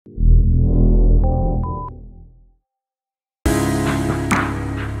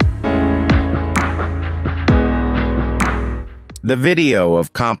The video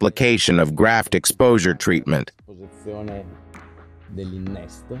of complication of graft exposure treatment,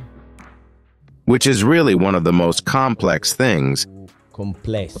 which is really one of the most complex things.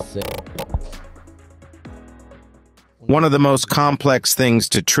 One of the most complex things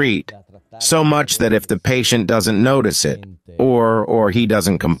to treat, so much that if the patient doesn't notice it, or he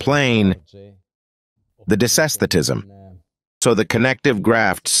doesn't complain, the dysesthetism. So the connective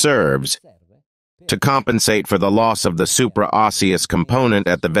graft serves to compensate for the loss of the supraosseous component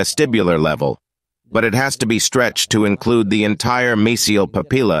at the vestibular level, but it has to be stretched to include the entire mesial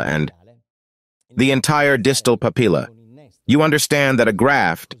papilla and the entire distal papilla. You understand that a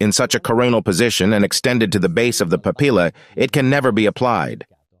graft in such a coronal position and extended to the base of the papilla, it can never be applied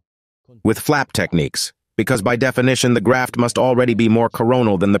with flap techniques, because by definition the graft must already be more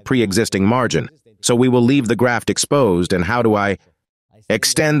coronal than the pre-existing margin. So we will leave the graft exposed, and how do I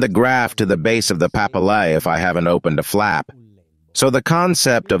extend the graft to the base of the papillae if I haven't opened a flap? So the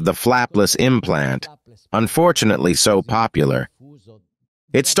concept of the flapless implant, unfortunately so popular,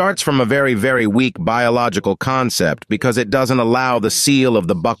 it starts from a very, very weak biological concept because it doesn't allow the seal of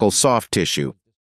the buccal soft tissue,